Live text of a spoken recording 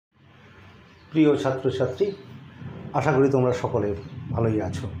প্রিয় ছাত্রছাত্রী, আশা করি তোমরা সকলে ভালোই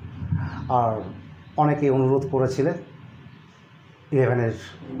আছো। আর অনেকে অনুরোধ করেছিলে 11-এর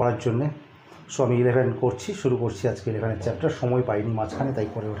পড়ার জন্যে, সো আমি 11 শুরু করছি আজকে 11-এর চ্যাপ্টার। সময় পাইনি মাঝখানে, তাই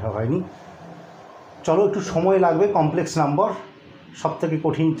করে ওঠা হয়নি। চলো, একটু সময় লাগবে। কমপ্লেক্স নাম্বার সবথেকে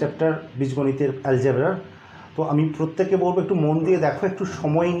কঠিন চ্যাপ্টার বীজগণিতের অ্যালজেব্রার। তো আমি প্রত্যেককে বলবো একটু মন দিয়ে দেখো, একটু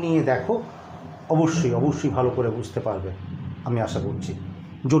সময় নিয়ে দেখো, অবশ্যই ভালো করে বুঝতে পারবে আমি আশা করছি।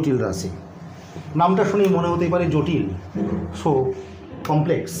 জটিল রাশি নামটা শুনেই মনে হতেই পারে জটিল, সো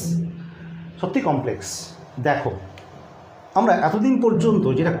কমপ্লেক্স, সত্যি কমপ্লেক্স। দেখো, আমরা এতদিন পর্যন্ত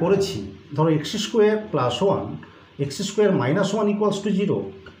যেটা করেছি, ধরো x² + 1, x² - 1 = 0।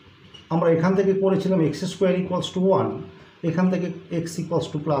 আমরা এখান থেকে করেছিলাম x² = 1, এখান থেকে x =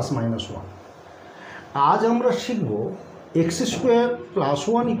 +-1। আজ আমরা শিখব x²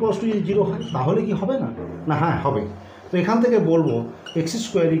 + 1 = যদি 0 হয় তাহলে কি হবে না? হ্যাঁ হবে। তো এখান থেকে বলবো x²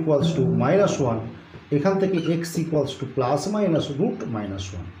 = -1, এখান থেকে x =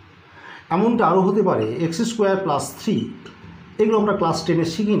 +-√-1। এমনটা আরও হতে পারে x² + 3, এগুলো আমরা ক্লাস 10-এ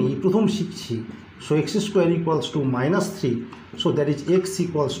শিখিনি, প্রথম শিখছি। So x² = -3, so that is x =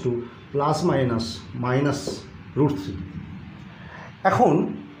 +-√3। এখন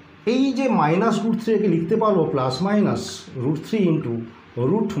এই যে -√3-কে লিখতে পারবো +-√3 ×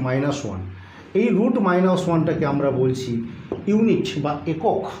 √-1। এই √-1টাকে আমরা বলছি ইউনিট বা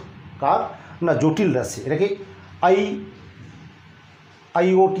একক। কার না? জটিল রাশি। এটাকে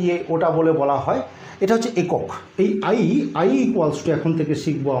IOTA ওটা বলে বলা হয়। এটা হচ্ছে একক। এই I = এখন থেকে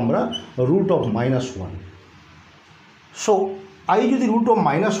শিখবো আমরা √-1। সো I যদি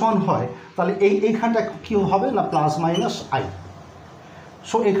 √-1 হয় তাহলে এইখানটা কী হবে না? +-i।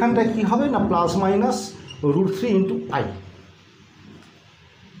 সো এখানটা কি হবে না? +-√3 × i।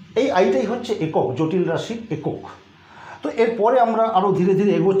 এই আইটাই হচ্ছে একক, জটিল রাশির একক। তো এরপরে আমরা আরও ধীরে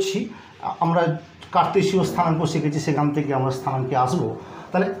ধীরে এগোচ্ছি। আমরা কার্তেশীয় স্থানাঙ্ক শিখেছি, সেখান থেকে আমরা স্থানাঙ্কে আসবো।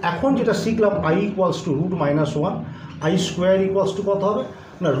 তাহলে এখন যেটা শিখলাম I = √-1, I² কত হবে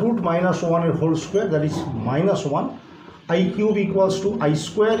না? √-1 whole square, that is -1। I³ = I²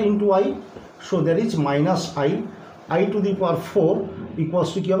 × i, so that is -i। I⁴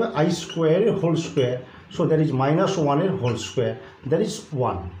 = কী হবে? I² whole square, so that is -1 whole square, that is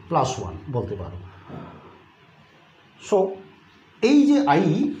 1 +1 বলতে পারো। সো এই যে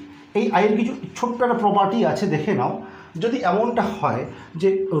এই আইয়ের কিছু ছোট্ট একটা প্রপার্টি আছে, দেখে নাও। যদি এমনটা হয় যে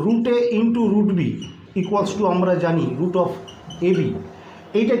 √a × √b = আমরা জানি √ab,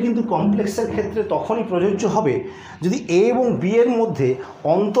 এইটা কিন্তু কমপ্লেক্সের ক্ষেত্রে তখনই প্রযোজ্য হবে যদি a এবং b এর মধ্যে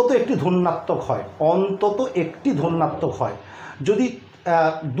অন্তত একটি ধনাত্মক হয়। যদি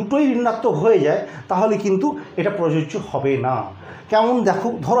দুটোই ঋণাত্মক হয়ে যায় তাহলে কিন্তু এটা প্রযোজ্য হবে না। কেমন দেখো,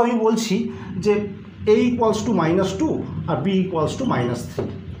 ধরো আমি বলছি যে a = -2 আর b = -3।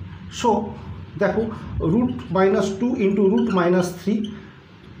 সো দেখো, √-2 × √-3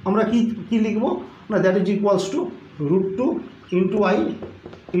 আমরা কি লিখব না? That is equals to √2 × i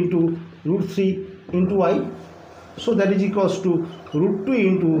 × √3 × i। So that is equals to √2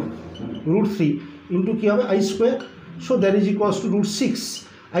 × √3 কী হবে? I²। So that is equals to √6।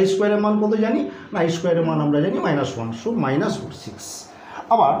 I² এর মান কত জানি না? I² এর মান আমরা জানি -1, সো -√6।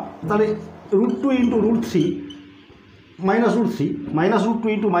 আবার তাহলে √2 × √3 -√3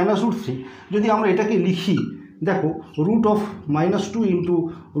 -√2 × যদি আমরা এটাকে লিখি, দেখো √-2 ×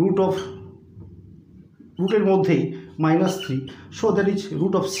 √এর মধ্যেই -3, সো দ্যাট ইজ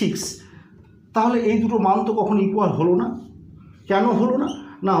 √6। তাহলে এই দুটো মান তো কখন ইকুয়াল হলো না। কেন হলো না?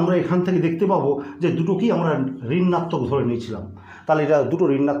 আমরা এখান থেকে দেখতে পাবো যে দুটোকেই আমরা ঋণাত্মক ধরে নিয়েছিলাম। তাহলে এটা দুটো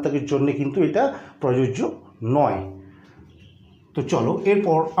ঋণাত্মকের জন্য কিন্তু এটা প্রযোজ্য নয়। তো চলো,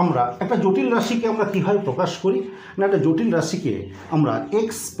 এরপর আমরা একটা জটিল রাশিকে আমরা কীভাবে প্রকাশ করি না? একটা জটিল রাশিকে আমরা x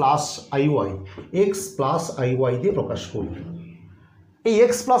 + iy দিয়ে প্রকাশ করি। এই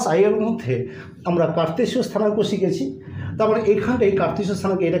x + i এর মধ্যে আমরা কার্তেশীয় স্থানাঙ্ক শিখেছি। তারপরে এখানটা এই কার্তেশীয়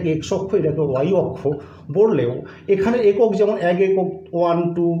স্থানাঙ্ক, এটাকে x অক্ষ, এটাকে y অক্ষ বললেও এখানে একক যেমন 1 একক 1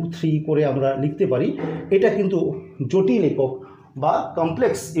 2 3 করে আমরা লিখতে পারি। এটা কিন্তু জটিল একক বা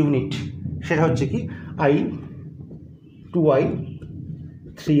কমপ্লেক্স ইউনিট, সেটা হচ্ছে কি i, 2i,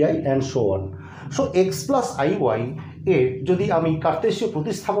 3i and so on. So x + iy এর যদি আমি কার্তেশীয়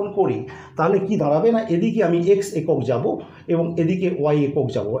প্রতিস্থাপন করি তাহলে কি দাঁড়াবে না? এদিকে আমি x একক যাব এবং এদিকে y একক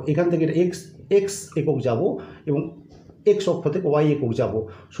যাব। এখান থেকে x একক যাব এবং x অক্ষ থেকে y একক যাব।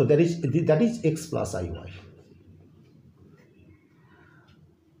 So that is x + iy।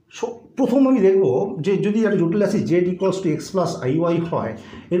 So প্রথম আমি দেখব যে যদি একটা জটিল রাশি z = x + iy হয়,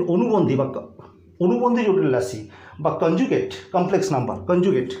 এর অনুবন্ধী জটিল রাশি বা conjugate complex number,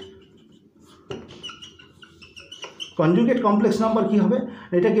 conjugate complex number কী হবে,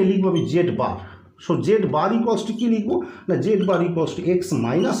 এটাকে লিখবো আমি Z bar. So Z bar equals to কী লিখবো না, Z bar equals to x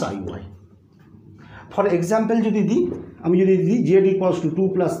minus I Y. For example যদি দিই, আমি যদি দিই Z equals to 2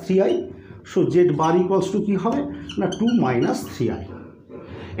 + 3i, so Z bar equals to কী হবে না 2 - 3i।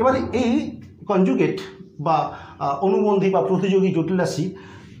 এবারে এই কনজুগেট বা অনুবন্ধী বা প্রতিযোগী জটিল রাশি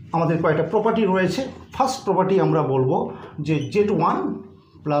আমাদের কয়েকটা প্রপার্টি রয়েছে। ফার্স্ট প্রপার্টি আমরা বলবো যে z1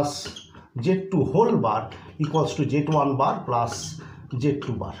 plus z2 whole bar equals to z1 bar plus z2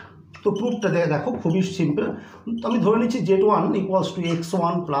 বার। তো প্রুফটা দেখো খুবই সিম্পল। আমি ধরে নিচ্ছি z1 equals to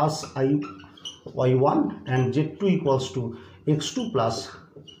x1 plus y1 and z2 equals to x2 plus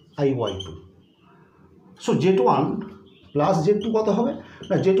y2। So z1 plus z2 কত হবে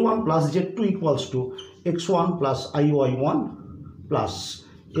না, z1 plus z2 equals to x1 plus y1 plus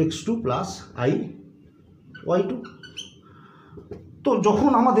x2 plus y2। তো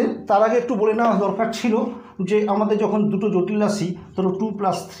যখন আমাদের তার আগে একটু বলে নেওয়া দরকার ছিল যে আমাদের যখন দুটো জটিল রাশি ধরো 2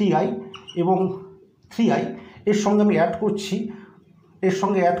 + 3i এবং 3i এর সঙ্গে আমি অ্যাড করছি, এর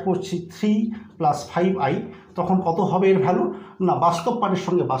সঙ্গে অ্যাড করছি 3 + 5i, তখন কত হবে এর ভ্যালু না, বাস্তব পার্টের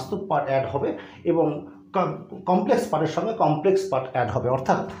সঙ্গে বাস্তব পার্ট অ্যাড হবে এবং কমপ্লেক্স পার্টের সঙ্গে কমপ্লেক্স পার্ট অ্যাড হবে।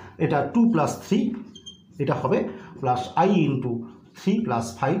 অর্থাৎ এটা 2 + 3 এটা হবে plus i into 3 +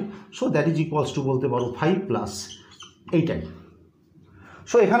 5, so that is equals to বলতে পারো 5 + 8i।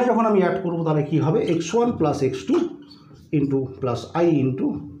 সো এখানে যখন আমি অ্যাড করবো তাহলে কী হবে, x1 plus x2 into plus i into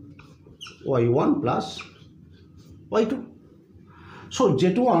y1 plus y2। So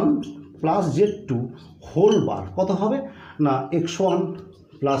z1 plus z2 whole বার কত হবে না x1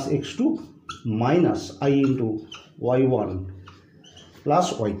 plus x2 minus i into y1 plus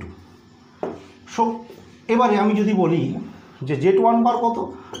y2। So এবারে আমি যদি বলি যে z1 বার কত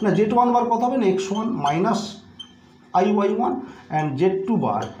না, z1 বার কত হবে না x1 minus y1 and z2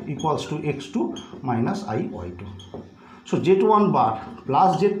 bar equals to x2 minus y2। So z1 bar plus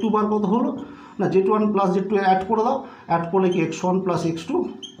z2 বার কত হলো না, z1 প্লাস z2 অ্যাড করে দাও, অ্যাড করলে কি x1 plus x2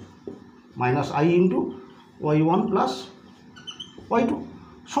 minus i into y1 plus y2।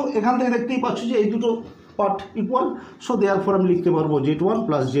 So এখান থেকে দেখতেই পাচ্ছ যে এই দুটো পার্ট ইকুয়াল। সো দেয়ারফর আমি লিখতে পারবো z1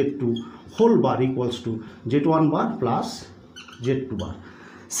 plus z2 whole bar equals to z1 bar plus z2 bar.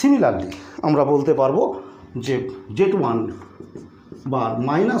 Similarly আমরা বলতে পারবো যে z1 bar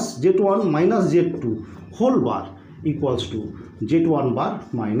minus z1 minus z2 whole bar equals to z1 bar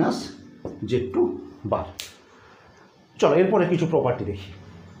minus z2 বার। চলো এরপরে কিছু প্রপার্টি দেখি।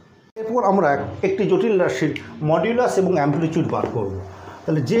 এরপর আমরা একটি জটিল রাশির মডিউলাস এবং অ্যামপ্লিটিউড বার করব।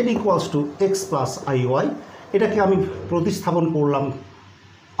 তাহলে z equals to x plus iy, এটাকে আমি প্রতিস্থাপন করলাম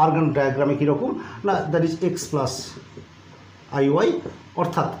আর্গান ডায়াগ্রামে কীরকম না, that is x plus iy,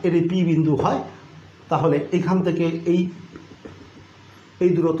 অর্থাৎ এর পি বিন্দু হয়, তাহলে এখান থেকে এই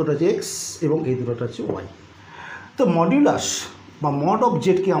দূরত্বটা হচ্ছে x এবং এই দূরত্বটা হচ্ছে y। তো মডিউলাস বা মড অফ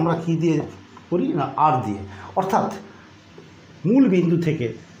জেডকে আমরা কী দিয়ে করি না, আর দিয়ে, অর্থাৎ মূল বিন্দু থেকে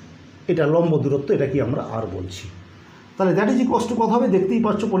এটা লম্ব দূরত্ব, এটা কি আমরা আর বলছি। তাহলে দ্যাট ইজ ইকুয়ালস টু কত হবে, দেখতেই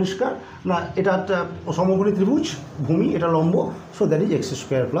পাচ্ছ পরিষ্কার না, এটা একটা সমকোণী ত্রিভুজ, ভূমি এটা লম্ব, so that is x²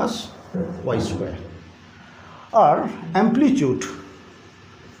 plus y²। R amplitude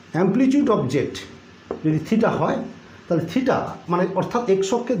of Z যদি থিটা হয়, তাহলে থিটা মানে অর্থাৎ x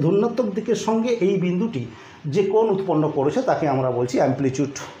অক্ষের ধনাত্মক দিকের সঙ্গে এই বিন্দুটি যে কোণ উৎপন্ন করেছে তাকে আমরা বলছি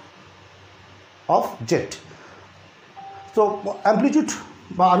অ্যামপ্লিটিউড অফ জেড। তো অ্যামপ্লিটিউড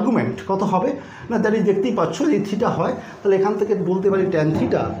বা আর্গুমেন্ট কত হবে না, দ্যাট ইজ দেখতেই পাচ্ছ যদি থিটা হয় তাহলে এখান থেকে বলতে পারি tan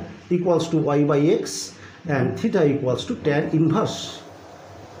theta equals to y/x and theta equals to tan inverse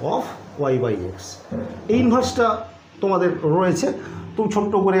of y/x। এই ইনভার্সটা তোমাদের রয়েছে, তো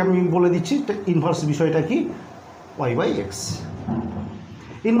ছোট্ট করে আমি বলে দিচ্ছি ইনভার্স বিষয়টা কি, y/x।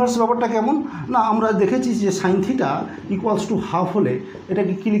 ইনভার্স ব্যাপারটা কেমন না, আমরা দেখেছি যে sine theta equals to half হলে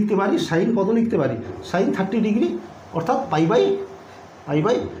এটাকে কী লিখতে পারি, সাইন কত লিখতে পারি, সাইন 30 ডিগ্রি, অর্থাৎ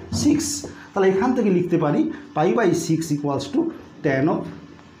পাই/6। তাহলে এখান থেকে লিখতে পারি পাই/6 equals to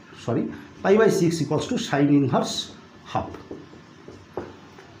পাই/6 equals to sign inverse half.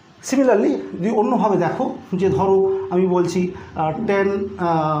 Similarly যদি অন্যভাবে দেখো, যে ধরো আমি বলছি ট্যান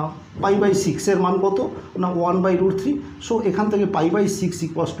পাই/6 এর মান কত না 1/√3, সো এখান থেকে পাই/6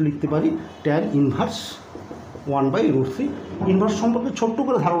 ইকুয়ালস টু লিখতে পারি ট্যান ইনভার্স 1/√3। ইনভার্স সম্পর্কে ছোট্ট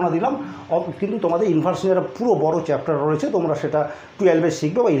করে ধারণা দিলাম, কিন্তু তোমাদের ইনভার্স নিয়ে একটা পুরো বড় চ্যাপ্টার রয়েছে, তোমরা সেটা 12-এ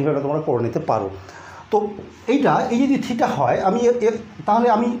শিখবে বা ইলেভেনে তোমরা করে নিতে পারো। তো এই যদি থিটা হয়, তাহলে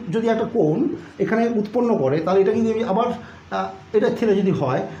আমি যদি একটা কোণ এখানে উৎপন্ন করে, তাহলে এটা যদি আমি আবার এটা থিটা যদি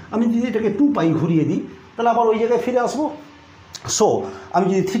হয়, আমি যদি এটাকে 2π ঘুরিয়ে দিই, তাহলে আবার ওই জায়গায় ফিরে আসবো। সো আমি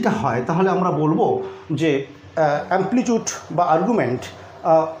যদি থিটা হয় তাহলে আমরা বলবো যে অ্যামপ্লিটিউড বা আর্গুমেন্ট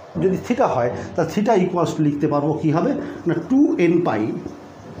যদি থিটা হয় তাহলে থিটা ইকুয়ালস টু লিখতে পারবো কী হবে না 2n পাই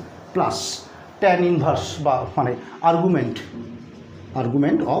প্লাস ট্যান ইনভার্স বা মানে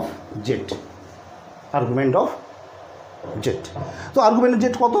আর্গুমেন্ট অফ জেড তো আর্গুমেন্ট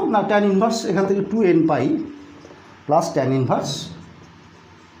জেড কত না ট্যান ইনভার্স এখান থেকে 2n পাই প্লাস ট্যান ইনভার্স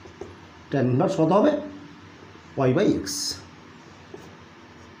কত হবে y বাই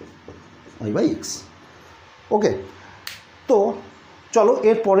এক্স ওকে। তো চলো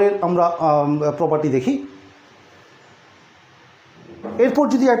এরপরের আমরা প্রপার্টি দেখি। এরপর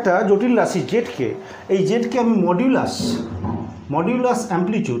যদি একটা জটিল রাশি জেডকে আমি মডিউলাস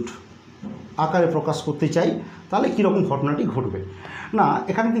অ্যাম্প্লিটিউড আকারে প্রকাশ করতে চাই তাহলে কীরকম ঘটনাটি ঘটবে না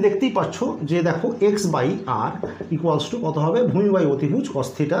এখানে কি দেখতেই পাচ্ছ যে দেখো x by R equals to কত হবে ভূমি বাই অতিভুজ cos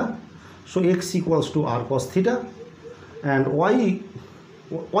theta. So x equals to R cos theta and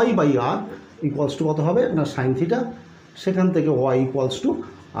Y by R equals to কত হবে না সাইন থিটা। সেখান থেকে Y equals to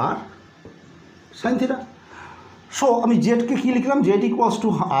R sine theta. So আমি জেডকে কী লিখলাম Z equals to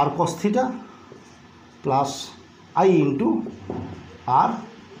R cos theta plus I into R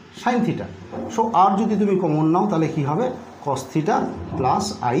sine theta. So আর যদি তুমি common নাও তাহলে কী হবে cos theta plus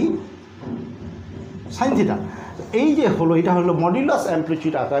i sine theta. এই যে হলো এটা হলো মডিউলাস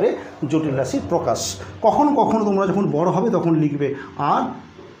অ্যাম্প্লিটিউড আকারে জটিল রাশির প্রকাশ। কখনো কখনো তোমরা যখন বড় হবে তখন লিখবে আর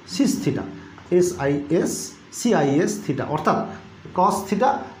সিস থিটা CIS থিটা অর্থাৎ cos theta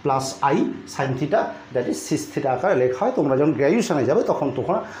plus i sine theta that is cis theta আকারে লেখা হয়। তোমরা যখন গ্র্যাজুয়েশনে যাবে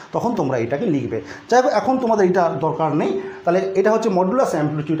তখন তোমরা এটাকে লিখবে। যাই হোক এখন তোমাদের এটা দরকার নেই। তাহলে এটা হচ্ছে মডুলাস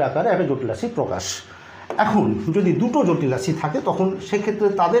অ্যাম্প্লিটিউড আকারে একটা জটিল রাশির প্রকাশ। এখন যদি দুটো জটিল রাশি থাকে তখন সেক্ষেত্রে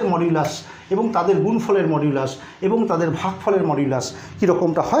তাদের মডিউলাস এবং তাদের গুণফলের মডিউলাস এবং তাদের ভাগফলের মডিউলাস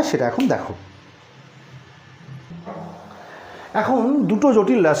কীরকমটা হয় সেটা এখন দেখো। এখন দুটো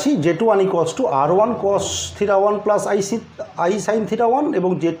জটিল রাশি Z1 equals to R1 cos theta 1 plus I sine theta 1 এবং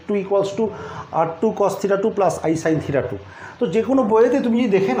Z2 equals to R2 cos theta 2 plus I sine theta 2। তো যে কোনো বইয়েতে তুমি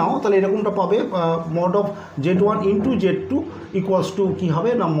যদি দেখে নাও তাহলে এরকমটা পাবে mod of Z1 into Z2 equals to কী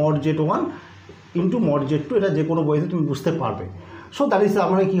হবে না mod Z1 into mod Z2। এটা যে কোনো বইতে তুমি বুঝতে পারবে। সো দ্যাট ইজ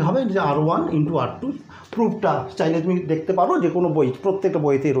আমরা কী হবে যে R1 ইন্টু R2 প্রুফটা চাইলে তুমি দেখতে পারো যে কোনো বই প্রত্যেকটা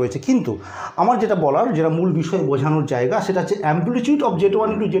বইতেই রয়েছে। কিন্তু আমার যেটা বলার যেটা মূল বিষয় বোঝানোর জায়গা সেটা হচ্ছে amplitude of Z1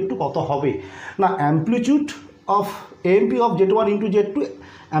 into Z2 কত হবে না amplitude of AMP of Z1 into Z2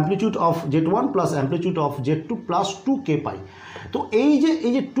 amplitude of Z1 plus amplitude of Z2 plus 2K পাই। তো এই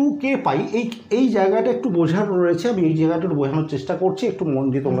যে 2K পাই এই জায়গাটা একটু বোঝার রয়েছে। আমি এই জায়গাটা একটু বোঝানোর চেষ্টা করছি, একটু মন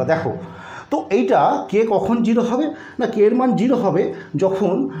দিয়ে তোমরা দেখো। তো এইটা কে কখন 0 হবে না কে এর মান 0 হবে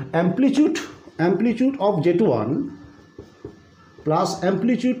যখন amplitude of Z1 plus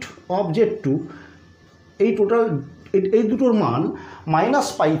amplitude of Z2 এই টোটাল এই দুটোর মান মাইনাস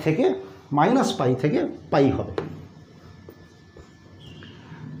পাই থেকে পাই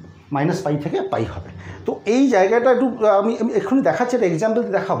হবে তো এই জায়গাটা একটু আমি এক্ষুনি দেখাচ্ছি একটা এক্সাম্পল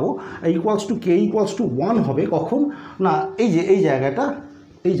দেখাবো। Equals to K equals to 1 হবে কখন না এই জায়গাটা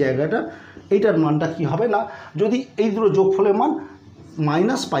এইটার মানটা কি হবে না যদি এই দুটো যোগফলের মান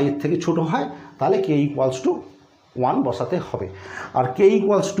মাইনাস পাইয়ের থেকে ছোট হয় তাহলে কে ইকুয়ালস টু 1 বসাতে হবে। আর কে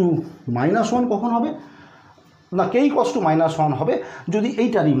ইকুয়ালস টু -1 কখন হবে না কে ইকুয়ালস টু -1 হবে যদি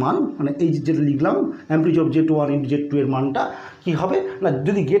এইটারই মান মানে এই যেটা লিখলাম amplitude of Z1 into Z2 এর মানটা কি হবে না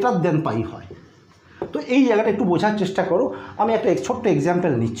যদি গ্রেটার দেন পাই হয়। তো এই জায়গাটা একটু বোঝার চেষ্টা করো। আমি একটা ছোট্ট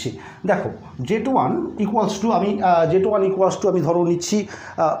এক্সাম্পল নিচ্ছি। দেখো Z1 ইকুয়ালস টু আমি ধরো নিচ্ছি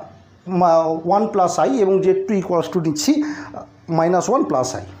 1 প্লাস আই এবং Z2 ইকুয়ালস টু নিচ্ছি -1 প্লাস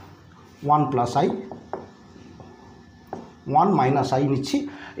আই 1 মাইনাস আই নিচ্ছি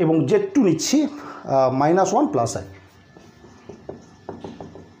এবং Z2 নিচ্ছি -1 প্লাস আই।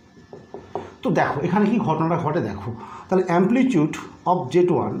 তো দেখো এখানে কি ঘটনাটা ঘটে দেখো। তাহলে amplitude of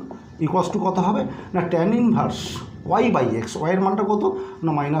Z1 equals to কত হবে না tan inverse Y by x. ওয়াইয়ের মানটা কত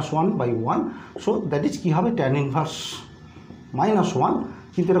না -1/1। সো দ্যাট ইজ কী হবে ট্যান ইনভার্স -1।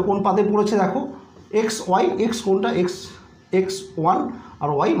 কিন্তু এটা কোন পাদে পড়েছে দেখো এক্স কোনটা x1 আর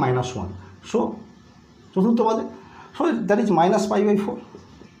y -1। সো চতুর্থ পাদে। So that is -π/4।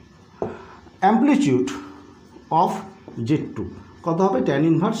 Amplitude of Z2 কত হবে ট্যান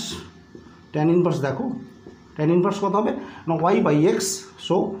ইনভার্স দেখো ট্যান ইনভার্স কত হবে না y by x.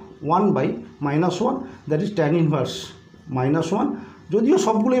 So 1/-1 that is tan inverse -1। যদিও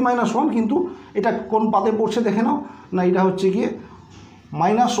সবগুলোই -1 কিন্তু এটা কোন পাদে পড়ছে দেখে নাও না এটা হচ্ছে গিয়ে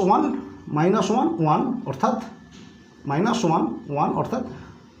 -1 অর্থাৎ অর্থাৎ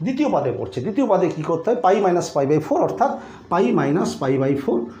দ্বিতীয় পাদে পড়ছে। দ্বিতীয় পাদে কী করতে হয় π-π/4 অর্থাৎ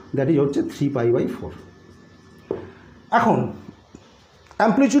π-π/4 দ্যাট ইজ হচ্ছে 3π/4। এখন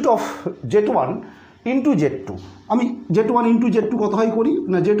amplitude of Z1 into Z two, আমি Z one into Z two কত হয় করি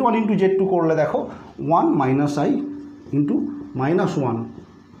না, Z one into Z two করলে দেখো 1 minus I into minus 1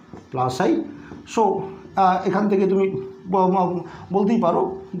 plus I. So এখান থেকে তুমি বলতেই পারো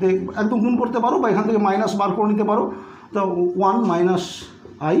যে একদম গুণ করতে পারো বা এখান থেকে মাইনাস বার করে নিতে পারো। তো 1 minus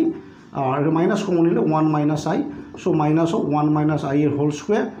I, R minus common নিলে 1 minus I, so minus of 1 minus I এর whole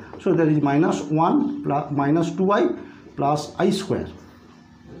square, so that is minus 1 plus minus 2i plus I square.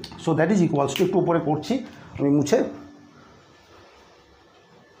 So that is equals to, একটু উপরে করছি আমি মুছে।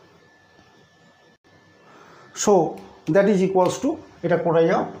 So that is equals to, এটা করে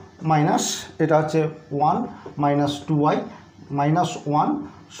যাও মাইনাস, এটা হচ্ছে 1 minus 2i minus 1,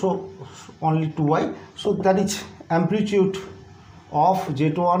 so only 2i। So that is amplitude of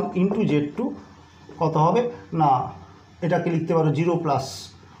Z one into Z two কত হবে না, এটাকে লিখতে পারো 0 plus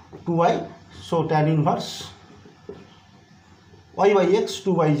 2i, so tan inverse y by x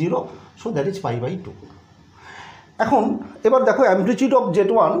 2/0, so that is pi by 2। এখন এবার দেখো amplitude of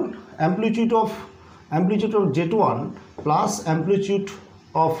Z one, amplitude of Z one plus amplitude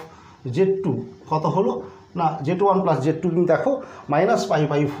of Z two কত হলো না, Z one plus Z two কিন্তু দেখো minus pi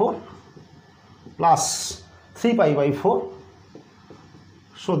by 4 plus 3 pi by 4,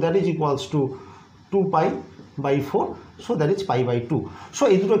 so that is equals to 2 pi by 4, so that is pi by 2। So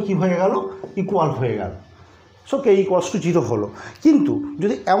এই দুটো কী হয়ে গেল, equal হয়ে গেল। সো কে ইকুয়ালস টু 0 হলো। কিন্তু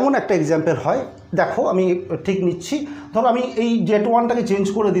যদি এমন একটা এক্সাম্পল হয়, দেখো আমি ঠিক নিচ্ছি, ধরো আমি এই জেড ওয়ানটাকে চেঞ্জ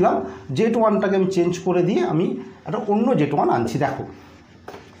করে দিলাম, জেড ওয়ানটাকে আমি চেঞ্জ করে দিয়ে আমি একটা অন্য জেড ওয়ান আনছি, দেখো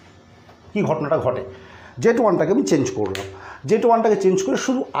কী ঘটনাটা ঘটে। জেড ওয়ানটাকে আমি চেঞ্জ করলাম, জেড ওয়ানটাকে চেঞ্জ করে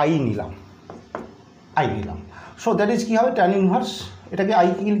শুধু আই নিলাম, সো দ্যাট ইজ কী হবে, ট্যান ইনভার্স, এটাকে আই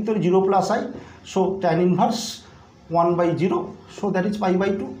কি লিখতে হবে 0 plus I, so tan inverse 1/0, so that is pi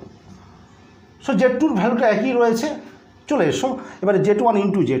by 2। So Z টুর ভ্যালুটা একই রয়েছে। চলে এসো এবারে Z one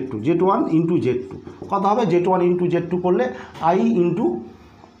into Z two, Z one into Z two কত হবে, Z one into Z two করলে আই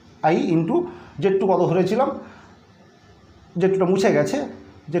ইন্টু জেড টু কত ধরেছিলাম, জেড টুটা মুছে গেছে,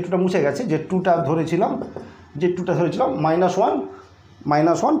 জেড টুটা ধরেছিলাম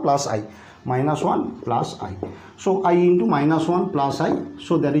 -1 plus I, -1 plus I, so I into -1 plus I,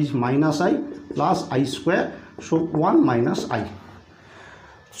 so that is minus I plus I square, so 1 minus I.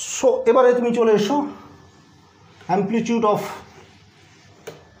 So এবারে তুমি চলে এসো amplitude of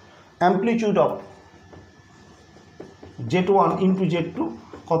Z one into Z two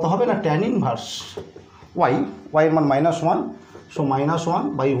কত হবে না, ট্যান ইনভার্স ওয়াই এর মান -1, so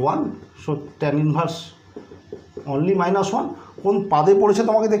 -1/1, so tan inverse only -1। কোন পাদে পড়েছে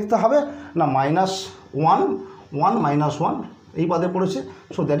তোমাকে দেখতে হবে না, -1 -1 এই পাদে পড়েছে,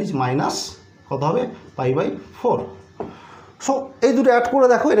 সো দ্যাট ইজ মাইনাস কত হবে, পাই বাই 4। সো এই দুটো অ্যাড করে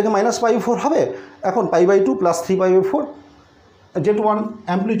দেখো, এটাকে -π/4 হবে। এখন pi by 2 plus 3 pi by 4, Z one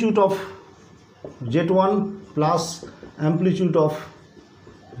amplitude of Z one plus amplitude of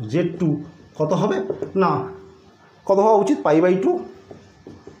Z two কত হবে না, কত হওয়া উচিত, pi by 2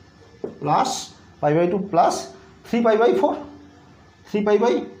 plus 3 pi by 4, 3 pi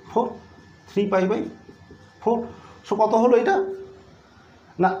by 4, so কত হলো এটা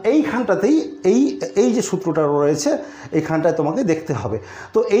না, এইখানটাতেই এই যে সূত্রটা রয়েছে এইখানটায় তোমাকে দেখতে হবে।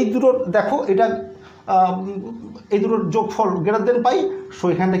 তো এই দুটো দেখো, এটা এই দুটোর যোগফল গ্রেটার দেন পাই, সো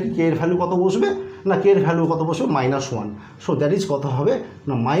এখানটা কি কে এর ভ্যালু কত বসবে না, কে এর ভ্যালু কত বসবে, -1, সো দ্যাট ইজ কত হবে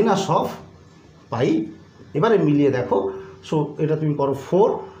না, মাইনাস অফ পাই। এবারে মিলিয়ে দেখো, সো এটা তুমি করো 4,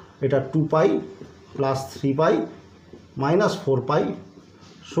 এটা 2 পাই plus 3 pi minus 4 pi,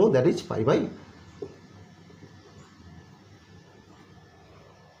 so that is pi by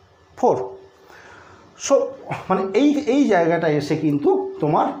 4। So মানে এই জায়গাটায় এসে কিন্তু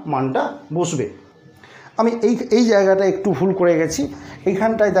তোমার মানটা বসবে। আমি এই জায়গাটা একটু ভুল করে গেছি,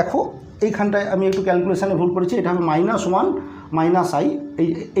 এইখানটায় দেখো, এইখানটায় আমি একটু ক্যালকুলেশানে ভুল করেছি, এটা হবে -1 মাইনাস আই,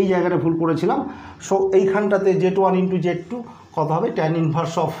 এই জায়গাটা ভুল করেছিলাম। সো এইখানটাতে Z one into Z two কত হবে, ট্যান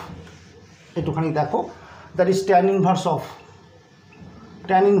ইনভার্স অফ, একটুখানি দেখো, that is tan inverse of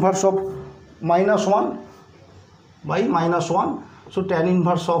 -1 by -1, so tan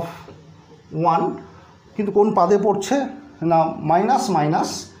inverse of 1, কিন্তু কোন পাদে পড়ছে না,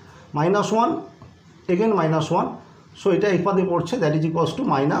 -1 এগেন -1, সো এটা এই পাদে পড়ছে, that is equals to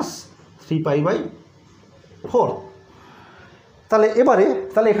 -3 pi by 4। তাহলে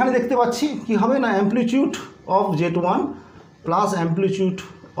এখানে দেখতে পাচ্ছি কি হবে না, amplitude of Z one plus amplitude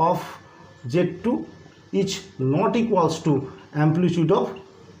of Z two is not equals to amplitude of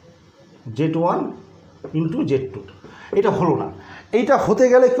Z one into Z two. এটা হলো না, এইটা হতে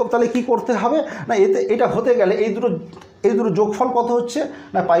গেলে তাহলে কি করতে হবে না, এটা হতে গেলে এই দুটো এই দুটো যোগফল কত হচ্ছে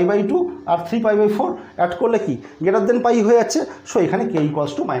না π/2 আর 3π/4 অ্যাড করলে কি গ্রেটার দেন পাই হয়ে যাচ্ছে। সো এখানে k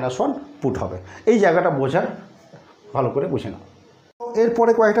 = -1 পুট হবে। এই জায়গাটা বোঝার ভালো করে বুঝে নাও।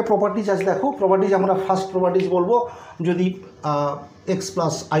 এরপরে কয়েকটা প্রপার্টিজ আছে দেখো। প্রপার্টিজ আমরা ফার্স্ট প্রপার্টিজ বলবো, যদি x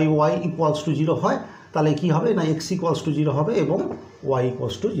 + iy = 0 হয় তাহলে কি হবে না x = 0 হবে এবং y =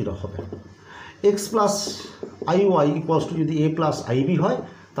 0 হবে। x + iy = যদি a + ib হয়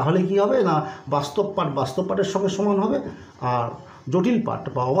তাহলে কি হবে না বাস্তব পার্টের সঙ্গে সমান হবে, আর জটিল পার্ট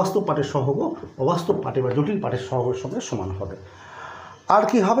বা অবাস্তব পার্টের সহগও অবাস্তব পার্টে বা জটিল পার্টের সহগের সঙ্গে সমান হবে। আর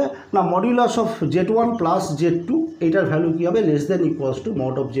কি হবে না মডিউলাস অফ z1 + z2, এটার ভ্যালু কী হবে <=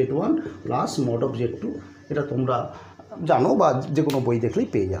 mod of z1 + mod of z2। এটা তোমরা জানো বা যে কোনো বই দেখলেই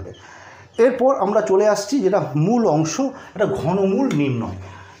পেয়ে যাবে। এরপর আমরা চলে আসছি যেটা মূল অংশ, এটা ঘনমূল নির্ণয়।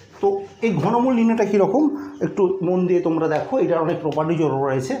 তো এই ঘনমূল নির্ণয়টা কীরকম একটু মন দিয়ে তোমরা দেখো, এটার অনেক প্রপার্টিজও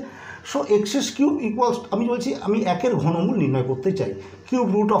রয়েছে। সো x³ = আমি বলছি আমি 1-এর ঘনমূল নির্ণয় করতে চাই,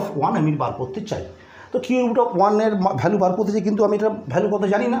 √1 আমি বার করতে চাই। তো √1-এর ভ্যালু বার করতে চাই, কিন্তু আমি এটা ভ্যালু কত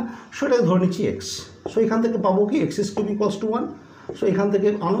জানি না, সেটাকে ধরে নিচ্ছি x। সো এখান থেকে পাবো কি x³ = 1। সো এখান থেকে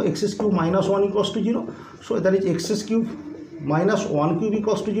আনো x³ - 1 = 0। So that is x³ - 1³ =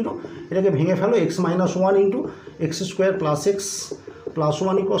 0। এটাকে ভেঙে ফেলো x - 1 × x² + x +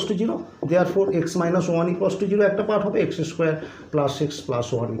 1 = 0। Therefore x - 1 = 0 একটা পার্ট হবে, x² + x +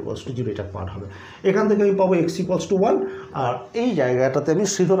 1 = 0 এটা পার্ট হবে। এখান থেকে আমি পাবো x = 1। আর এই জায়গাটাতে আমি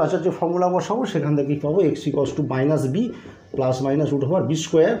শ্রীধর আচার্য ফর্মুলা বসাবো, সেখান থেকেই পাবো x = -b ± √b² -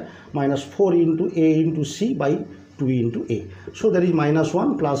 4 × a × c/2 × a। So that is -1 ±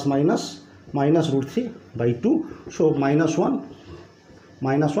 -√3/2। So -1 ±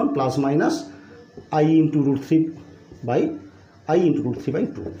 i ×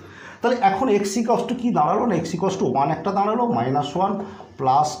 √3/2। তাহলে এখন x = কি দাঁড়ালো না x = 1 একটা দাঁড়ালো, -1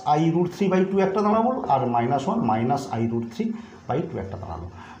 + i √3/2 একটা দাঁড়ালো, আর -1 - i √3/2 একটা দাঁড়ালো।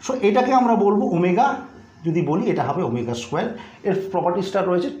 সো এটাকে আমরা বলবো ওমেগা। যদি বলি এটা হবে ω²। এর প্রপার্টিসটা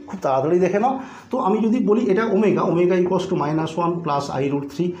রয়েছে, খুব তাড়াতাড়ি দেখে নাও। তো আমি যদি বলি এটা ওমেগা = -1 + i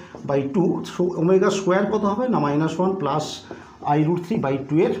 √3/2। সো ω² কত হবে না -1 + i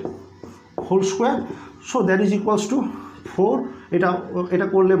 √3/2 এর whole square. So that is = 4। এটা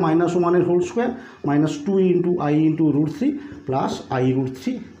করলে -1 এর whole square -2 × i √3 + i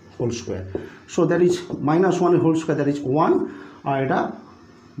 √3 whole square. So that is -1 এর হোল স্কোয়ার, দ্যাট ইজ 1। আর এটা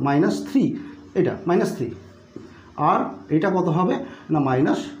 -3, এটা -3। আর এটা কত হবে না -i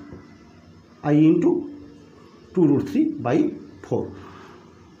 × 2√3/4।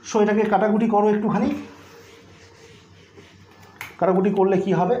 সো এটাকে কাটাকুটি করো একটুখানি। কাটাকুটি করলে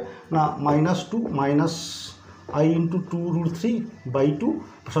কি হবে না -2 - i ×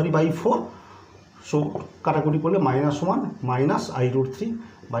 2√3/4। সো কাটাকুটি করলে -1 - i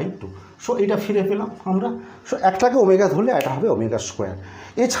 √3/2। সো এটা ফিরে পেলাম আমরা। সো একটাকে ওমেগা ধরলে এটা হবে ω²।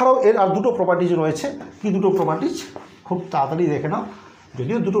 এছাড়াও এর আর দুটো প্রপার্টিজ রয়েছে। কি দুটো প্রপার্টিজ খুব তাড়াতাড়ি দেখে নাও,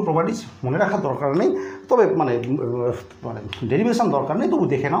 যদিও দুটো প্রপার্টিজ মনে রাখার দরকার নেই, তবে মানে ডেরিভেশন দরকার নেই, তবু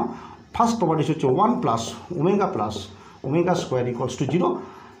দেখে নাও। ফার্স্ট প্রপার্টিজ হচ্ছে 1 + ω + ω² = 0।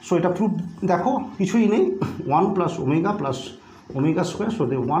 সো এটা প্রুফ দেখো, কিছুই নেই, 1 + ω + ω²। So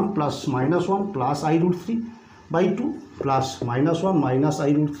 1 + -1 + i √3/2 + -1 -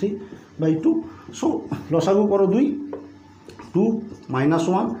 i √3/2। সো লসাগু করো 2 - 1 +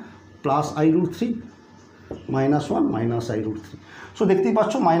 i √3 - 1 - i √3। সো দেখতেই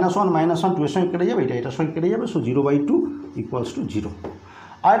পাচ্ছ -1 - 1 2 এর সঙ্গে কেটে যাবে, এটার সঙ্গে কেটে যাবে। সো 0/2 = 0।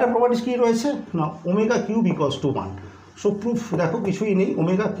 আর একটা প্রপার্টিস কী রয়েছে না ω³ = 1। সো প্রুফ দেখো, কিছুই নেই, ω³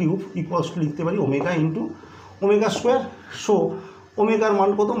 লিখতে পারি ω × ω²। সো ওমেগার মান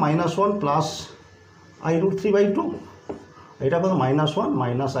কত -1 + i √3/2, এটা কত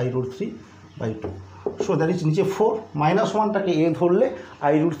 -1 - i √3/2। সো দ্যাট ইজ নিচে 4। -1টাকে a ধরলে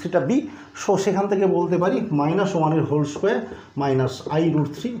i √3টা b। সো সেখান থেকে বলতে পারি -1 এর whole square - i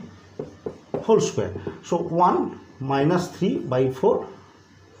 √3 whole square. So 1 - 3/4,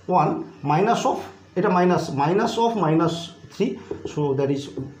 1 minus of এটা -3। So that is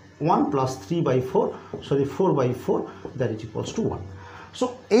 1 + 3/4, sorry 4/4, that is = 1। So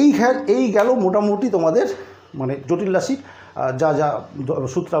এই গেল মোটামুটি তোমাদের মানে জটিল রাশি যা যা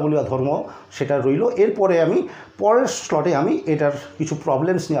সূত্রাবলী বা ধর্ম সেটা রইল। এরপরে আমি পরের স্লটে আমি এটার কিছু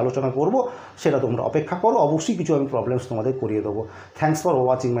প্রবলেমস নিয়ে আলোচনা করব, সেটা তোমরা অপেক্ষা করো। অবশ্যই কিছু আমি প্রবলেমস তোমাদের করিয়ে দেবো। Thanks for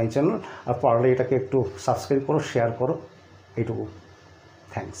watching my channel. আর পারলে এটাকে একটু সাবস্ক্রাইব করো, শেয়ার করো, এইটুকু।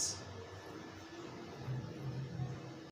 থ্যাঙ্কস।